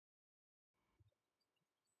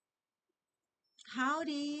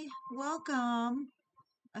Howdy, welcome,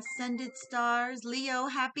 Ascended Stars. Leo,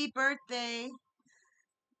 happy birthday.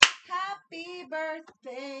 Happy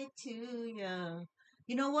birthday to you.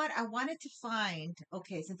 You know what? I wanted to find,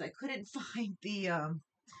 okay, since I couldn't find the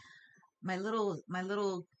my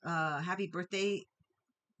little happy birthday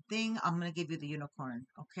thing, I'm gonna give you the unicorn,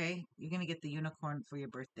 okay? You're gonna get the unicorn for your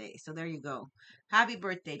birthday. So there you go. Happy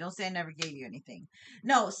birthday. Don't say I never gave you anything.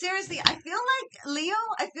 No, seriously, I feel like Leo,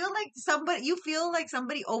 I feel like you feel like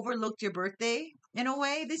somebody overlooked your birthday in a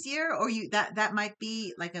way this year, or you that might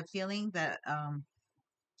be like a feeling that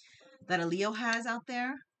a Leo has out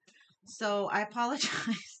there. So I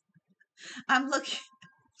apologize. I'm looking,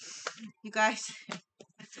 you guys.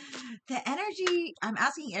 The energy, I'm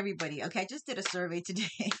asking everybody. Okay, I just did a survey today.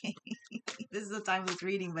 This is a timeless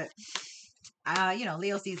reading, but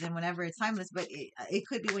Leo season, whenever it's timeless, but it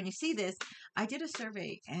could be when you see this. I did a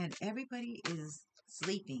survey and everybody is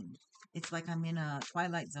sleeping. It's like I'm in a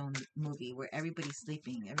Twilight Zone movie where everybody's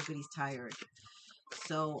sleeping, everybody's tired.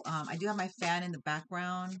 So I do have my fan in the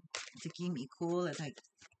background to keep me cool as I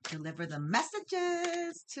deliver the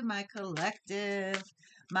messages to my collective,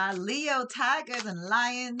 my Leo tigers and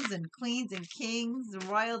lions and queens and kings,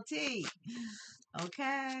 royalty.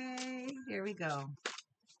 Okay, here we go.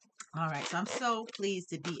 All right, so I'm so pleased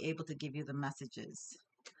to be able to give you the messages.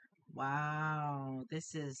 Wow,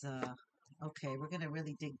 this is okay, we're going to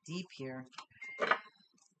really dig deep here.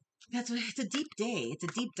 That's what it's a deep day. It's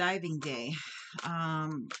a deep diving day. A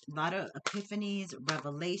lot of epiphanies,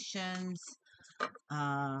 revelations.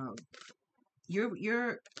 Uh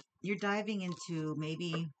you're diving into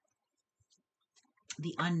maybe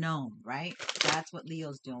the unknown, right? That's what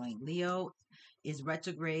Leo's doing. Leo is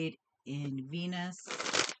retrograde in Venus.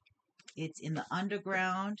 It's in the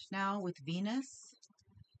underground now with Venus.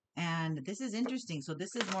 And this is interesting. So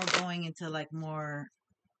this is more going into like more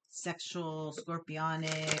sexual,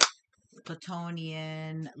 scorpionic,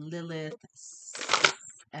 Plutonian, Lilith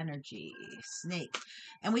energy, snake.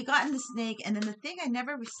 And we got in the snake. And then the thing I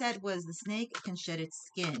never said was the snake can shed its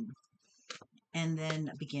skin and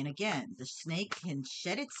then begin again. The snake can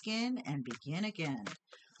shed its skin and begin again.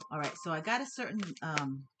 All right. So I got a certain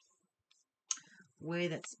way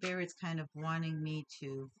that spirit's kind of wanting me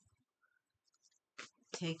to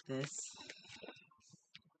take this.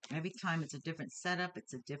 Every time it's a different setup,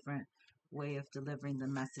 it's a different way of delivering the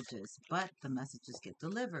messages, but the messages get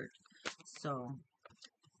delivered. So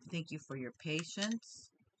thank you for your patience.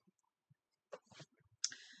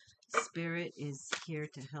 Spirit is here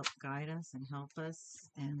to help guide us and help us,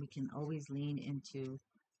 and we can always lean into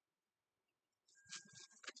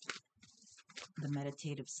the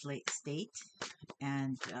meditative state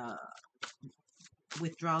and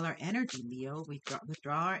withdraw our energy, Leo.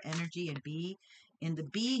 Withdraw our energy and be in the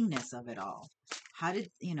beingness of it all. How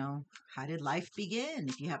did life begin?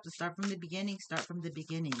 If you have to start from the beginning, start from the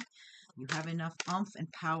beginning. You have enough oomph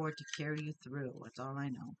and power to carry you through. That's all I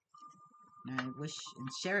know. And I wish and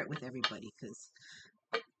share it with everybody because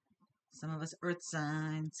some of us earth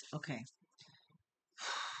signs. Okay.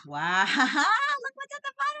 Wow. Look what's at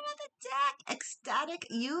the bottom of the deck. Ecstatic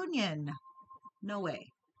union. No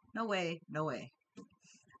way. No way. No way.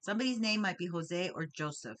 Somebody's name might be Jose or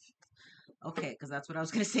Joseph. Okay, because that's what I was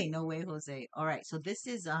going to say. No way, Jose. All right. So this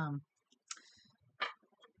is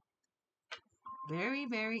very,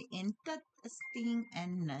 very interesting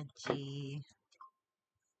energy.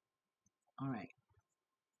 All right.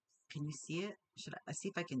 Can you see it? Should I see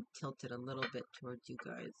if I can tilt it a little bit towards you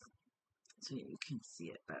guys so you can see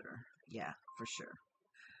it better? Yeah, for sure.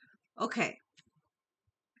 Okay.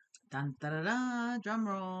 Dun, da, da, da, drum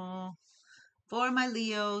roll. For my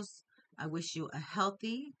Leos, I wish you a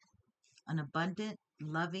healthy, an abundant,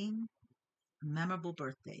 loving, memorable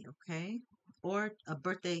birthday, okay? Or a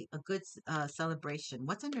birthday, a good celebration.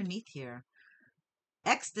 What's underneath here?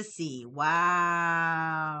 Ecstasy.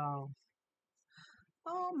 Wow.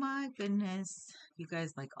 Oh my goodness. You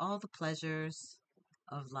guys like all the pleasures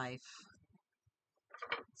of life.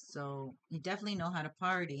 So you definitely know how to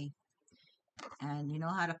party. And you know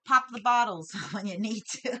how to pop the bottles when you need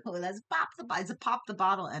to. Let's pop the It's a pop the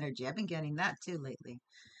bottle energy. I've been getting that too lately.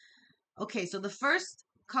 Okay, so the first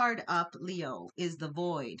card up, Leo, is the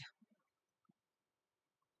void.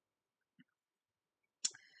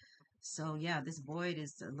 So yeah, this void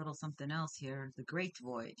is a little something else here. The great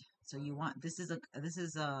void. So you want this is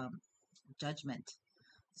a judgment.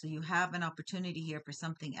 So you have an opportunity here for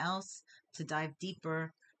something else to dive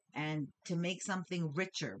deeper and to make something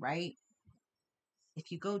richer, right?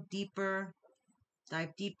 If you go deeper,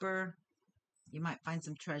 dive deeper, you might find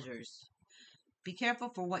some treasures. Be careful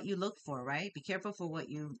for what you look for, right? Be careful for what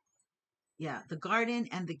you Yeah, the garden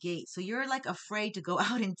and the gate. So you're like afraid to go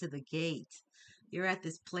out into the gate. You're at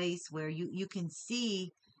this place where you can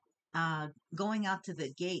see going out to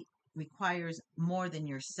the gate requires more than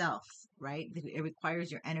yourself, right? It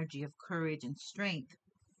requires your energy of courage and strength.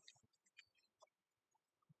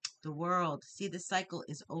 The world, see, the cycle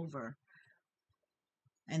is over.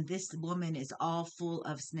 And this woman is all full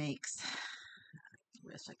of snakes.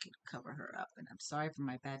 Wish I could cover her up. And I'm sorry for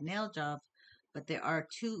my bad nail job, but there are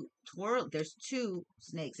there's two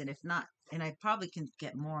snakes, and if not, and I probably can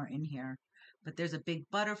get more in here, but there's a big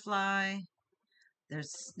butterfly,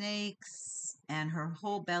 there's snakes, and her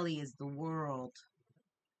whole belly is the world.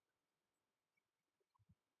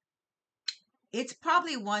 It's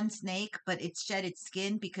probably one snake, but it's shed its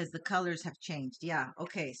skin because the colors have changed. Yeah.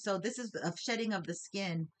 Okay. So this is a shedding of the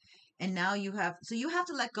skin. And now you have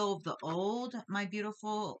to let go of the old, my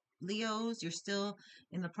beautiful Leos. You're still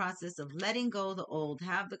in the process of letting go of the old.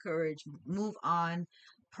 Have the courage, move on,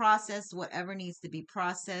 process whatever needs to be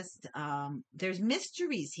processed. There's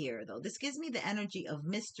mysteries here, though. This gives me the energy of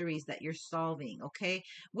mysteries that you're solving. Okay.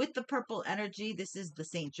 With the purple energy, this is the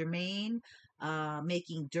Saint Germain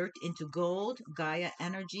making dirt into gold, Gaia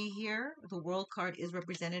energy here. The world card is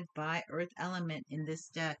represented by earth element in this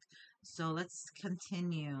deck. So let's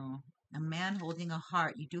continue. A man holding a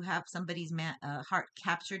heart. You do have somebody's heart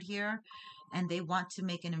captured here, and they want to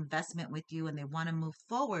make an investment with you and they want to move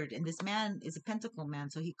forward. And this man is a pentacle man,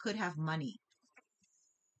 so he could have money.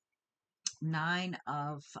 Nine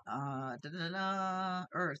of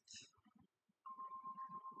earth.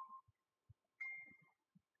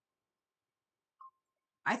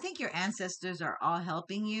 I think your ancestors are all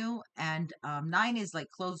helping you, and nine is like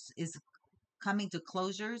is coming to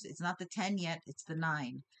closures. It's not the 10 yet, it's the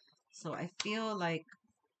 9. So I feel like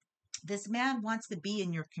this man wants to be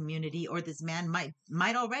in your community, or this man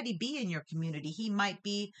might already be in your community. He might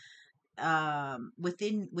be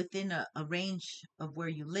within a range of where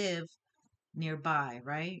you live nearby,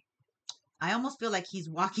 right? I almost feel like he's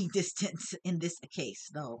walking distance in this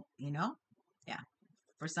case, though, you know? Yeah,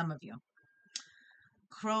 for some of you.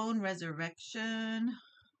 Crone resurrection.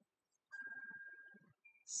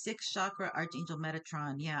 Sixth chakra, Archangel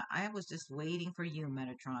Metatron. Yeah, I was just waiting for you,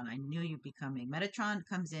 Metatron. I knew you'd be coming. Metatron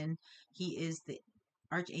comes in. He is the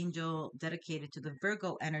Archangel dedicated to the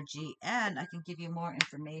Virgo energy. And I can give you more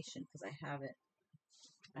information because I have it.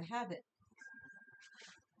 I have it.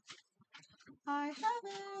 I have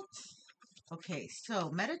it. Okay,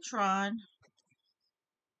 so Metatron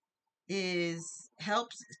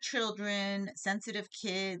helps children, sensitive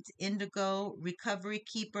kids, indigo, recovery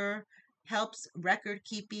keeper, helps record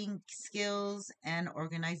keeping skills and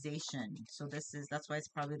organization. So that's why it's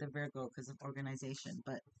probably the Virgo, because of organization.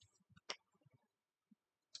 But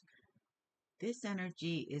this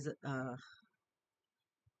energy is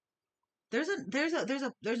there's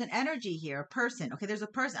an energy here, a person. Okay, there's a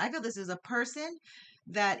person. I feel this is a person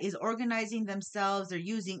that is organizing themselves.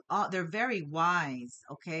 They're very wise.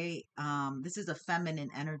 Okay. This is a feminine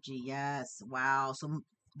energy. Yes. Wow. So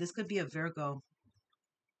this could be a Virgo.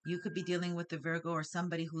 You could be dealing with a Virgo or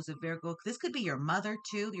somebody who's a Virgo. This could be your mother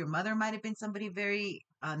too. Your mother might have been somebody very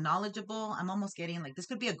knowledgeable. I'm almost getting like this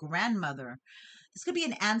could be a grandmother. This could be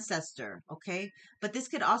an ancestor, okay? But this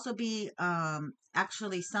could also be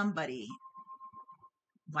actually somebody.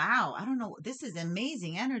 Wow, I don't know. This is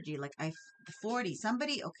amazing energy. Like 40.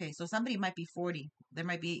 Somebody, okay, so somebody might be 40. They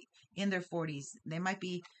might be in their 40s. They might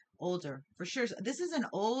be older. For sure. So this is an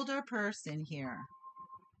older person here.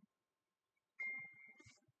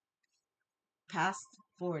 Past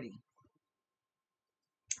 40.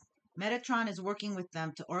 Metatron is working with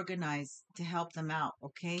them to organize, to help them out,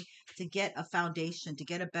 okay? To get a foundation, to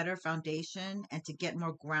get a better foundation and to get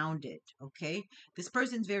more grounded, okay? This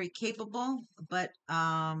person's very capable, but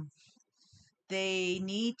they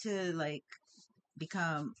need to like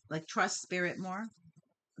become like trust spirit more,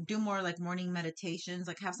 do more like morning meditations,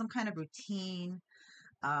 like have some kind of routine.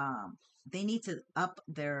 They need to up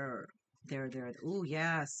their ooh,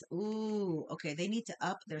 yes, ooh, okay, they need to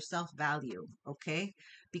up their self-value, okay,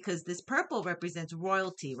 because this purple represents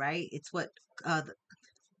royalty, right? It's uh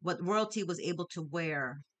what royalty was able to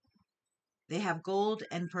wear. They have gold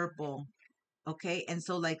and purple, okay, and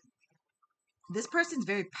so like this person's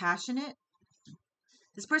very passionate.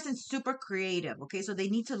 This person's super creative, okay? So they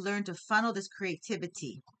need to learn to funnel this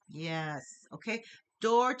creativity. Yes, okay?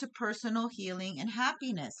 Door to personal healing and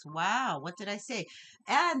happiness. Wow, what did I say?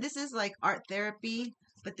 And this is like art therapy,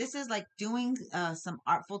 but this is like doing some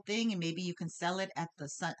artful thing, and maybe you can sell it at the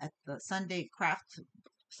Sunday craft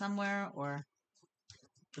somewhere, or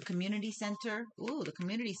The community center. Ooh, the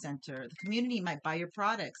community center. The community might buy your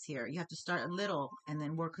products here. You have to start a little and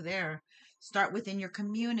then work there. Start within your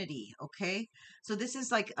community, okay? So this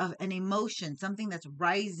is like an emotion, something that's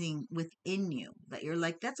rising within you that you're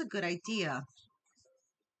like, that's a good idea.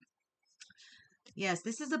 Yes,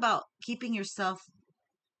 this is about keeping yourself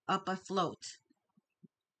up afloat,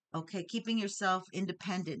 okay? Keeping yourself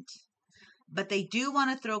independent. But they do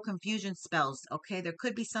want to throw confusion spells, okay? There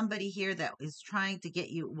could be somebody here that is trying to get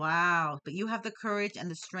you. Wow. But you have the courage and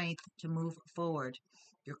the strength to move forward.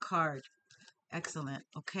 Your card. Excellent.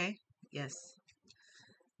 Okay. Yes.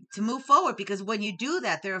 To move forward, because when you do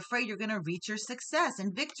that, they're afraid you're going to reach your success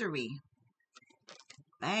and victory.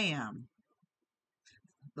 Bam.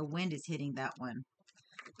 The wind is hitting that one.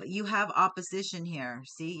 But you have opposition here.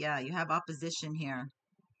 See? Yeah, you have opposition here.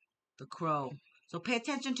 The crow. So pay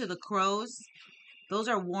attention to the crows. Those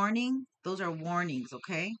are warning. Those are warnings,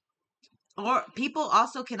 okay? Or people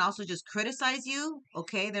also can also just criticize you,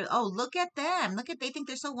 okay? They're, oh, look at them. Look at, they think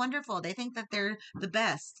they're so wonderful. They think that they're the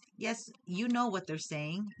best. Yes, you know what they're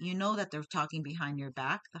saying. You know that they're talking behind your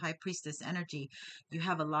back. The high priestess energy. You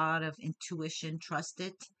have a lot of intuition, trust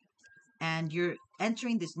it. And you're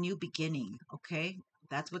entering this new beginning, okay?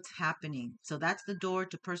 That's what's happening. So that's the door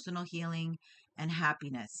to personal healing and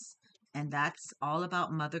happiness. And that's all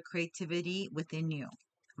about mother creativity within you.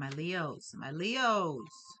 My Leos, my Leos.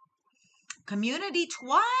 Community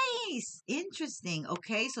twice. Interesting.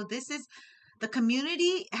 Okay, so this is the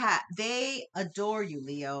community. They adore you,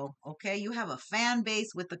 Leo. Okay, you have a fan base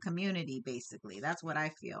with the community, basically. That's what I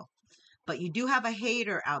feel. But you do have a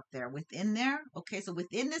hater out there within there. Okay, so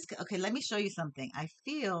within this, okay, let me show you something. I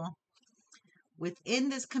feel within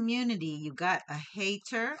this community, you got a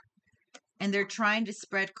hater and they're trying to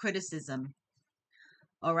spread criticism.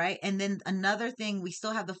 All right. And then another thing, we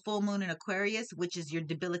still have the full moon in Aquarius, which is your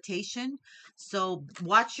debilitation. So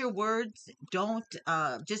watch your words. Don't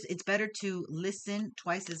just, it's better to listen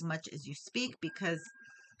twice as much as you speak, because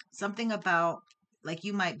something about like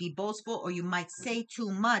you might be boastful or you might say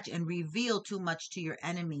too much and reveal too much to your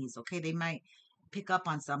enemies. Okay. They might pick up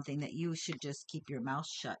on something that you should just keep your mouth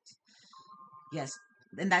shut. Yes.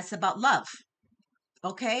 And that's about love.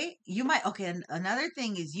 Okay. You might, okay. And another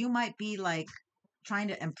thing is you might be like, trying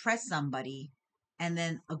to impress somebody, and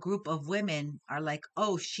then a group of women are like,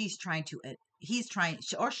 oh, she's trying to, he's trying,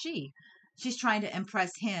 or she's trying to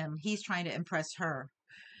impress him, he's trying to impress her.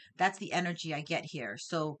 That's the energy I get here.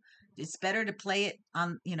 So it's better to play it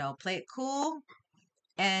on, play it cool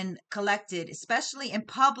and collected, especially in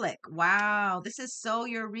public. Wow, this is so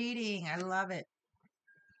your reading. I love it.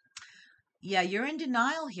 Yeah, you're in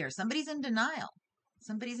denial here. Somebody's in denial.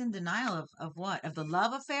 Somebody's in denial of what? Of the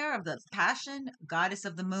love affair, of the passion, goddess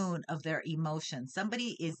of the moon, of their emotions.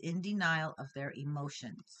 Somebody is in denial of their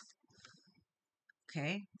emotions.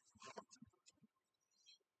 Okay?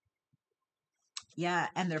 Yeah,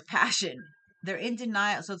 and their passion. They're in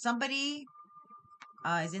denial. So somebody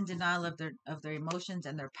is in denial of their emotions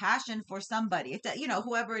and their passion for somebody. It's,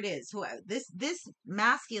 whoever it is. This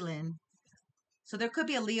masculine. So there could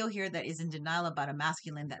be a Leo here that is in denial about a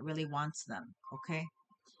masculine that really wants them. Okay?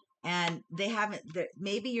 And they haven't,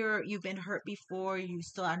 maybe you've been hurt before, you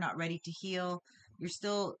still are not ready to heal. You're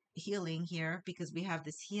still healing here because we have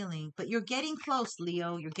this healing, but you're getting close,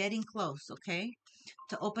 Leo. You're getting close. Okay,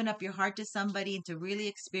 to open up your heart to somebody and to really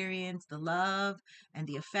experience the love and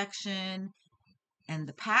the affection and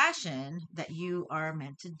the passion that you are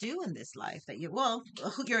meant to do in this life, that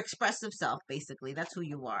your expressive self, basically. That's who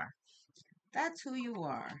you are. That's who you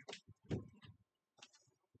are.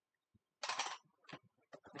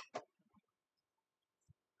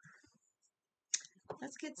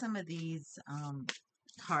 Let's get some of these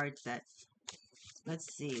cards that,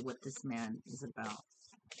 let's see what this man is about.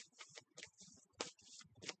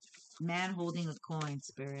 Man holding a coin,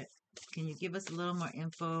 Spirit. Can you give us a little more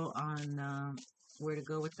info on where to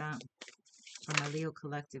go with that? From my Leo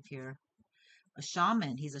collective here. A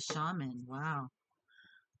shaman. He's a shaman. Wow.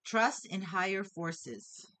 Trust in higher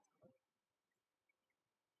forces.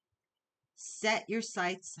 Set your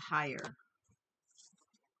sights higher.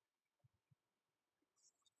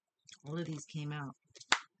 All of these came out.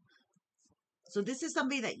 So this is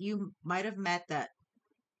somebody that you might have met that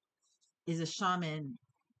is a shaman.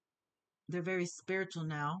 They're very spiritual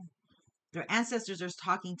now. Their ancestors are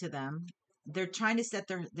talking to them. They're trying to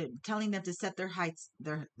they're telling them to set their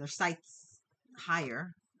sights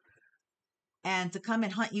higher and to come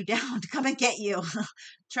and hunt you down, to come and get you,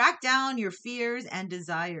 track down your fears and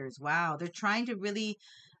desires. Wow. They're trying to really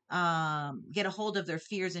get a hold of their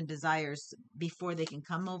fears and desires before they can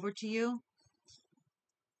come over to you.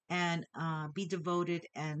 and be devoted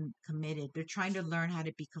and committed. They're trying to learn how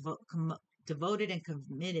to be devoted and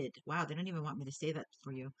committed. Wow, they don't even want me to say that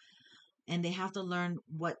for you. And they have to learn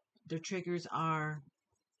what their triggers are.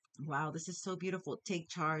 Wow, this is so beautiful. Take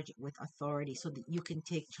charge with authority so that you can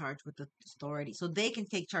take charge with authority. So they can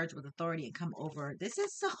take charge with authority and come over. This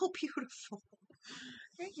is so beautiful.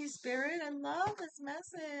 Thank you, Spirit. I love this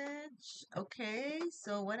message. Okay,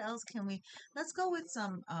 so what else can we, let's go with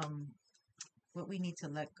some what we need to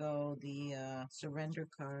let go, the surrender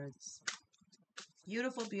cards.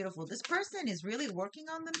 Beautiful, beautiful. This person is really working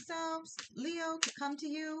on themselves, Leo, to come to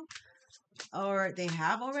you, or they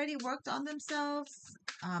have already worked on themselves.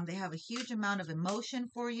 They have a huge amount of emotion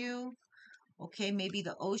for you. Okay, maybe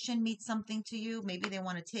the ocean means something to you. Maybe they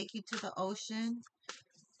want to take you to the ocean.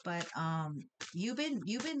 But you've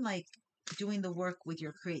been like doing the work with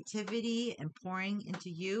your creativity and pouring into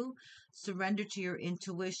you. Surrender to your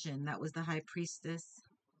intuition. That was the High Priestess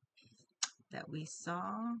that we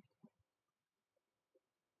saw.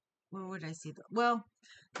 Where would I see well,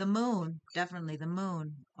 the moon, definitely the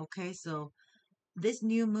moon. Okay, so this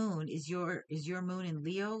new moon is your moon in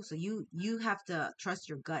Leo. So you have to trust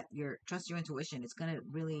your gut, trust your intuition. It's gonna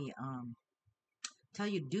really tell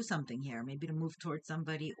you to do something here, maybe to move towards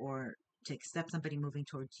somebody or to accept somebody moving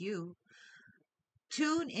towards you.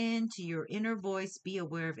 Tune in to your inner voice. Be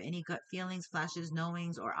aware of any gut feelings, flashes,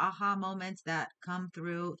 knowings, or aha moments that come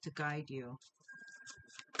through to guide you.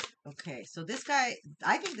 Okay, so this guy,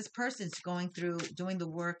 I think this person's going through doing the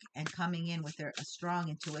work and coming in with a strong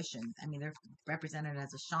intuition. I mean, they're represented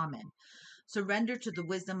as a shaman. Surrender to the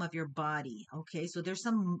wisdom of your body. Okay, so there's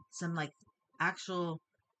some like actual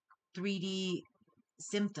 3D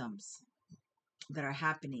symptoms that are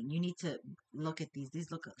happening. You need to look at these.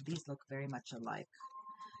 These look very much alike.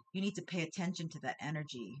 You need to pay attention to that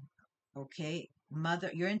energy. Okay,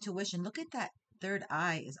 mother, your intuition. Look at that third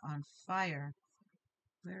eye is on fire.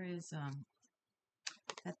 Where is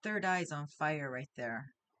that third eye is on fire right there.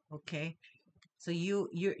 Okay, so you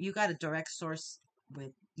got a direct source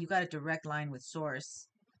with, you got a direct line with source.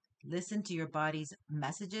 Listen to your body's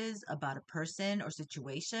messages about a person or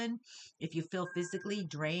situation. If you feel physically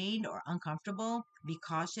drained or uncomfortable, be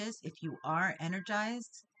cautious. If you are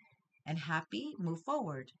energized and happy, move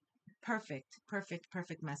forward. Perfect, perfect,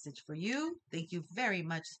 perfect message for you. Thank you very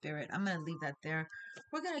much, Spirit. I'm going to leave that there.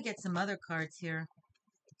 We're going to get some other cards here.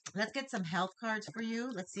 Let's get some health cards for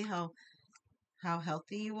you. Let's see how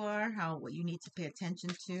healthy you are, what you need to pay attention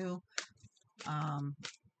to.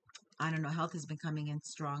 I don't know. Health has been coming in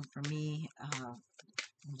strong for me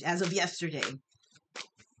as of yesterday.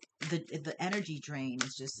 The energy drain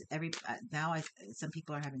is just now. Some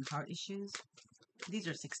people are having heart issues. These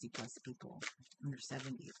are 60 plus people under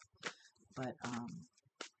 70, but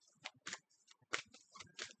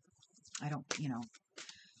I don't.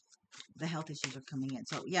 The health issues are coming in.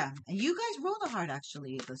 So yeah, and you guys roll the heart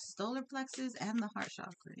actually, the solar plexus and the heart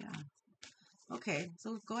chakra. Yeah. Okay,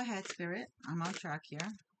 so go ahead, Spirit. I'm on track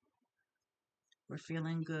here. We're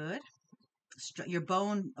feeling good. Your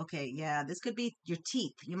bone. Okay, yeah. This could be your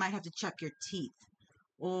teeth. You might have to check your teeth,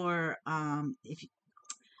 or if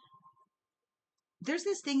there's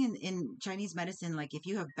this thing in Chinese medicine, like if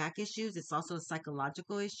you have back issues, it's also a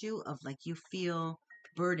psychological issue of like you feel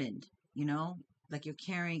burdened. Like you're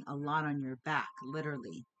carrying a lot on your back,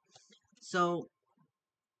 literally. So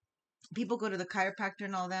people go to the chiropractor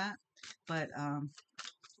and all that, but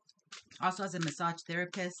also as a massage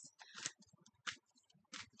therapist,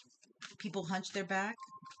 people hunch their back,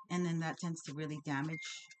 and then that tends to really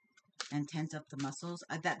damage and tense up the muscles.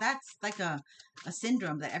 That's like a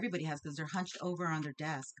syndrome that everybody has because they're hunched over on their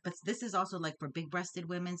desk. But this is also like for big-breasted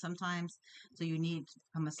women sometimes, so you need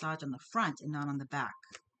a massage on the front and not on the back.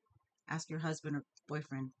 Ask your husband or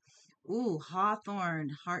boyfriend. Ooh, hawthorn,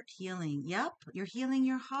 heart healing. Yep, you're healing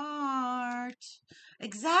your heart.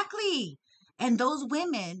 Exactly. And those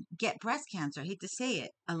women get breast cancer. I hate to say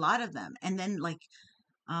it. A lot of them. And then like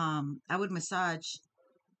I would massage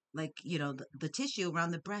like, the tissue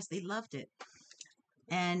around the breast. They loved it.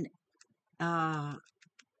 And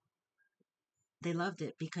they loved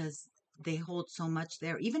it because they hold so much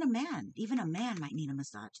there. Even a man might need a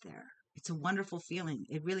massage there. It's a wonderful feeling.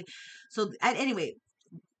 It really, so anyway,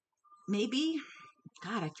 maybe,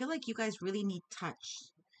 God, I feel like you guys really need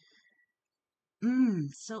touch.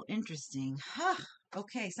 So interesting. Huh.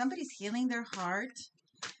 Okay, somebody's healing their heart,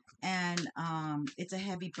 and it's a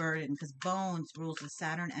heavy burden because bones rules the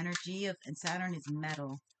Saturn energy and Saturn is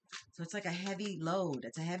metal. So it's like a heavy load.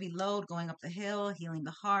 It's a heavy load going up the hill, healing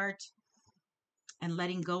the heart and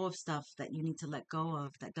letting go of stuff that you need to let go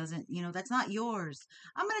of that doesn't, that's not yours.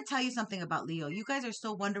 I'm going to tell you something about Leo. You guys are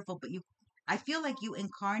so wonderful, but I feel like you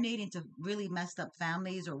incarnate into really messed up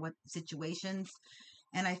families or what situations,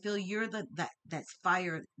 and I feel you're that's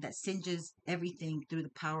fire that singes everything through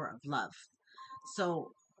the power of love.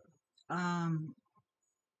 So, um,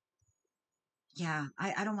 yeah,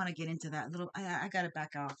 I don't want to get into that little. I got to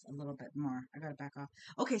back off a little bit more. I got to back off.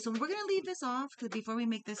 Okay, so we're gonna leave this off because before we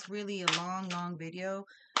make this really a long video,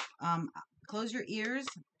 um, close your ears.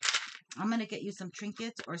 I'm gonna get you some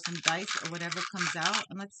trinkets or some dice or whatever comes out,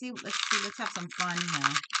 and let's see. Let's have some fun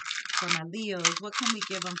here for my Leos. What can we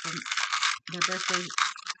give them for their birthday?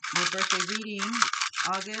 Their birthday reading,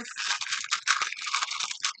 August.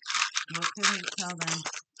 What can we tell them?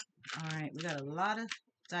 All right, we got a lot of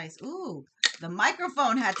dice. Ooh, the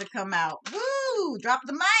microphone had to come out. Woo! Drop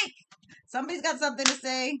the mic. Somebody's got something to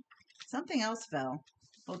say. Something else fell.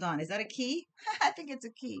 Hold on. Is that a key? I think it's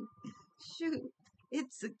a key. Shoot.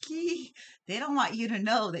 It's a key. They don't want you to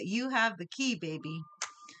know that you have the key, baby.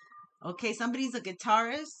 Okay, somebody's a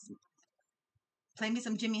guitarist. Play me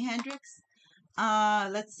some Jimi Hendrix.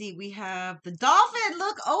 Let's see. We have the dolphin.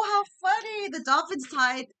 Look. Oh, how funny. The dolphin's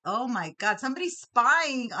tied. Oh my God. Somebody's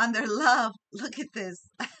spying on their love. Look at this.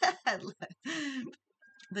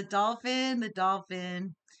 the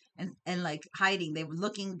dolphin, and like hiding. They were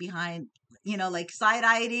looking behind, like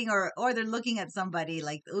side-eyeing or they're looking at somebody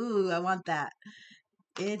like, ooh, I want that.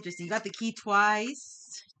 Interesting. You got the key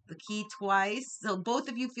twice. The key twice. So both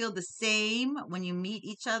of you feel the same when you meet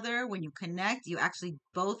each other, when you connect. You actually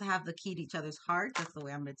both have the key to each other's heart. That's the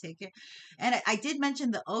way I'm going to take it. And I did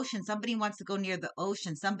mention the ocean. Somebody wants to go near the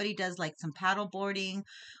ocean. Somebody does like some paddle boarding,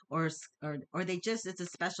 or they just, it's a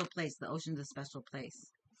special place. The ocean's a special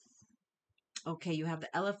place. Okay, you have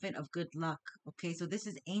the elephant of good luck. Okay, so this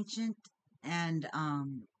is ancient and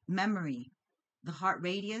memory. The heart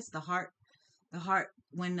radius, the heart,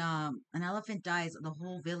 when an elephant dies, the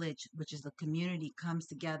whole village, which is the community, comes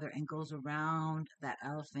together and goes around that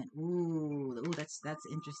elephant. Ooh, that's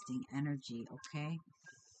interesting energy. Okay,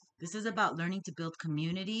 this is about learning to build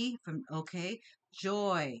community from, okay,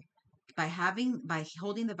 joy, by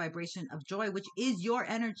holding the vibration of joy, which is your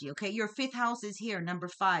energy. Okay, your fifth house is here, number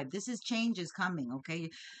 5. This is changes coming. Okay,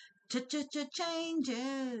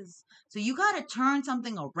 changes. So you got to turn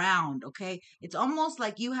something around, okay? It's almost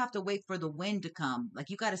like you have to wait for the wind to come. Like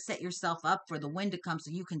you got to set yourself up for the wind to come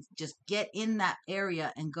so you can just get in that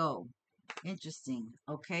area and go. Interesting,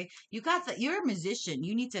 okay? You're a musician.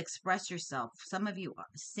 You need to express yourself. Some of you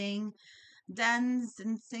sing, dance,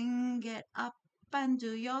 and sing it up and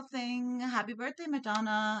do your thing. Happy birthday,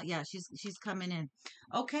 Madonna. Yeah, she's coming in.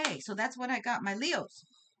 Okay, so that's what I got, my Leos.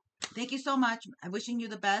 Thank you so much. I'm wishing you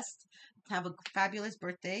the best. Have a fabulous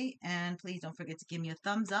birthday. And please don't forget to give me a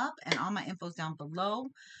thumbs up. And all my info's down below.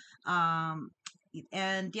 Um,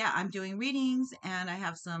 and yeah, I'm doing readings and I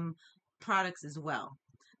have some products as well.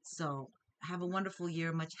 So have a wonderful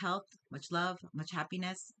year. Much health, much love, much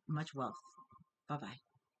happiness, much wealth. Bye-bye.